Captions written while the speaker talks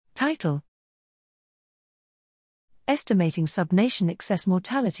Title: Estimating Subnation Excess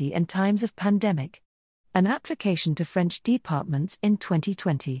Mortality in Times of Pandemic. An application to French Departements in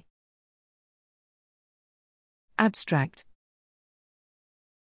 2020. Abstract: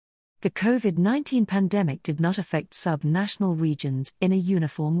 The COVID-19 pandemic did not affect sub-national regions in a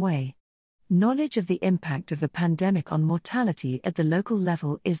uniform way. Knowledge of the impact of the pandemic on mortality at the local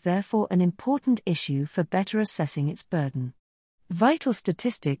level is therefore an important issue for better assessing its burden. Vital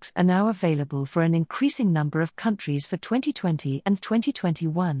statistics are now available for an increasing number of countries for 2020 and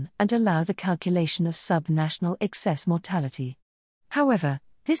 2021 and allow the calculation of sub-national excess mortality. However,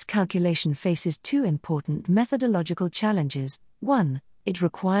 this calculation faces two important methodological challenges. 1. It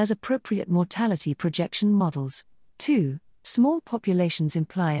requires appropriate mortality projection models. 2. Small populations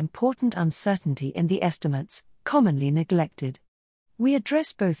imply important uncertainty in the estimates, commonly neglected. We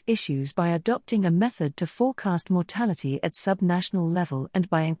address both issues by adopting a method to forecast mortality at subnational level and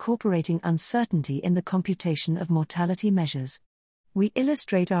by incorporating uncertainty in the computation of mortality measures. We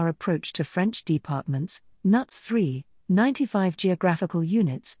illustrate our approach to French Departements, NUTS 3, 95 geographical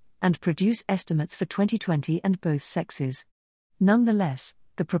units, and produce estimates for 2020 and both sexes. Nonetheless,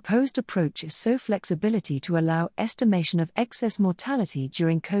 the proposed approach is so flexibility to allow estimation of excess mortality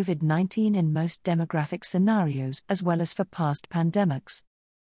during COVID-19 in most demographic scenarios as well as for past pandemics.